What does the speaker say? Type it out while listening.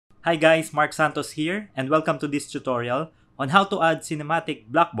Hi guys, Mark Santos here, and welcome to this tutorial on how to add cinematic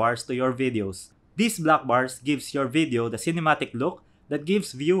black bars to your videos. These black bars gives your video the cinematic look that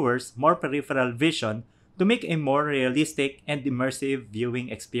gives viewers more peripheral vision to make a more realistic and immersive viewing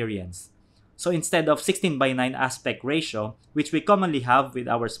experience. So instead of 16:9 aspect ratio, which we commonly have with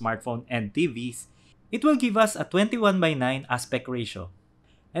our smartphone and TVs, it will give us a 21:9 aspect ratio.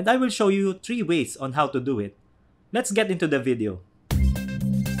 And I will show you 3 ways on how to do it. Let's get into the video.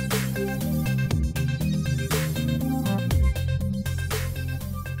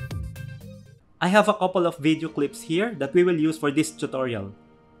 I have a couple of video clips here that we will use for this tutorial.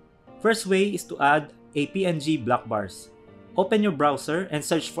 First way is to add a PNG black bars. Open your browser and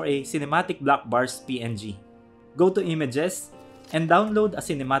search for a cinematic black bars PNG. Go to images and download a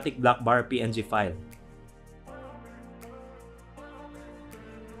cinematic black bar PNG file.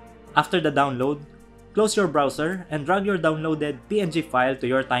 After the download, close your browser and drag your downloaded PNG file to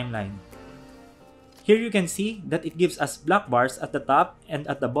your timeline. Here you can see that it gives us black bars at the top and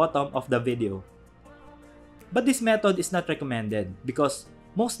at the bottom of the video. But this method is not recommended because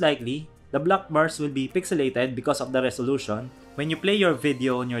most likely, the black bars will be pixelated because of the resolution. When you play your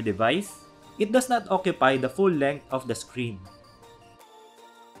video on your device, it does not occupy the full length of the screen.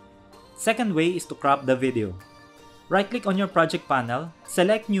 Second way is to crop the video. Right-click on your project panel,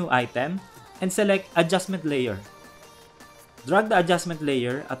 select New Item, and select Adjustment Layer. Drag the adjustment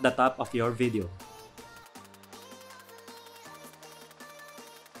layer at the top of your video.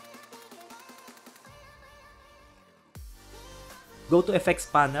 Go to Effects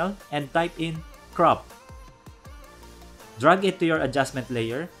panel and type in Crop. Drag it to your adjustment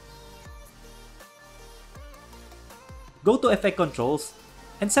layer. Go to Effect Controls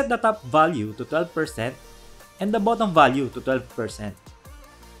and set the top value to 12% and the bottom value to 12%.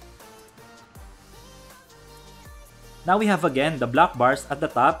 Now we have again the black bars at the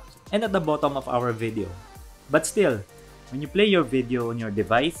top and at the bottom of our video. But still, when you play your video on your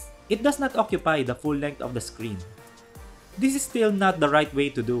device, it does not occupy the full length of the screen. This is still not the right way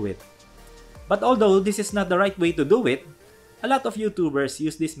to do it. But although this is not the right way to do it, a lot of YouTubers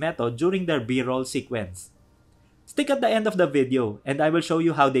use this method during their B-roll sequence. Stick at the end of the video and I will show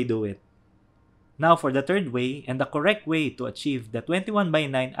you how they do it. Now for the third way and the correct way to achieve the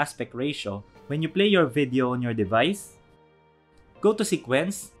 21:9 aspect ratio when you play your video on your device, go to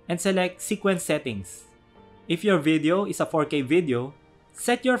Sequence and select Sequence Settings. If your video is a 4K video,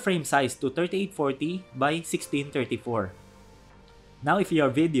 set your frame size to 3840 by 1634. Now if your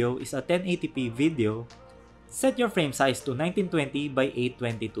video is a 1080p video, set your frame size to 1920 by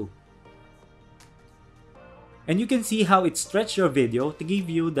 822. And you can see how it stretched your video to give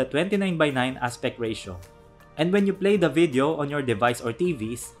you the 29:9 aspect ratio. And when you play the video on your device or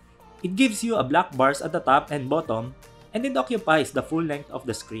TVs, it gives you a black bars at the top and bottom, and it occupies the full length of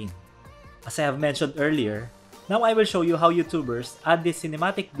the screen. As I have mentioned earlier, now I will show you how YouTubers add these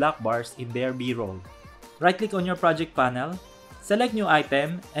cinematic black bars in their B-roll. Right-click on your project panel, select New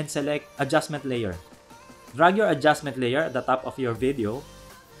Item, and select Adjustment Layer. Drag your adjustment layer at the top of your video.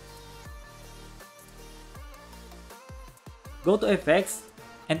 Go to Effects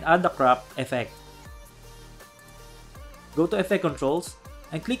and add the Crop effect. Go to Effect Controls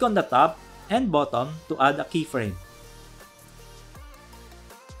and click on the top and bottom to add a keyframe.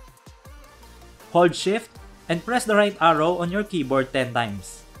 Hold Shift and press the right arrow on your keyboard 10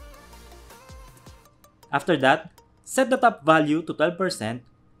 times. After that, set the top value to 12%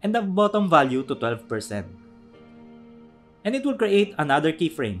 and the bottom value to 12%. And it will create another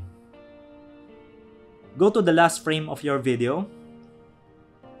keyframe. Go to the last frame of your video,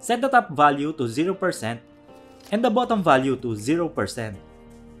 set the top value to 0% and the bottom value to 0%.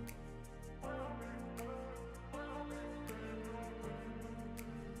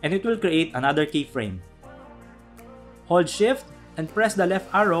 And it will create another keyframe. Hold Shift and press the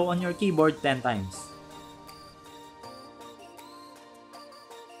left arrow on your keyboard 10 times.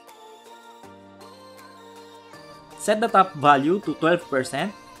 Set the top value to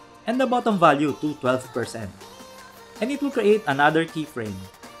 12% and the bottom value to 12%. And it will create another keyframe.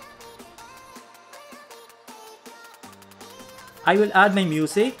 I will add my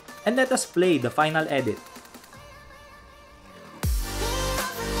music and let us play the final edit.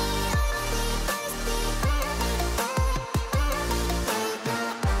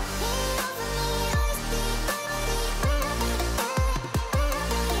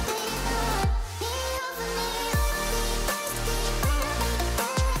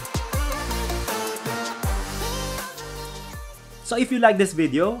 So if you like this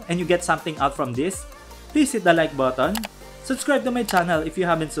video and you get something out from this, please hit the like button, subscribe to my channel if you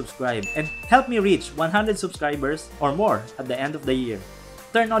haven't subscribed, and help me reach 100 subscribers or more at the end of the year.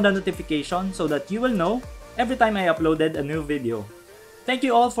 turn on the notification so that you will know every time I uploaded a new video. Thank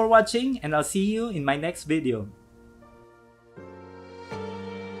you all for watching, and I'll see you in my next video.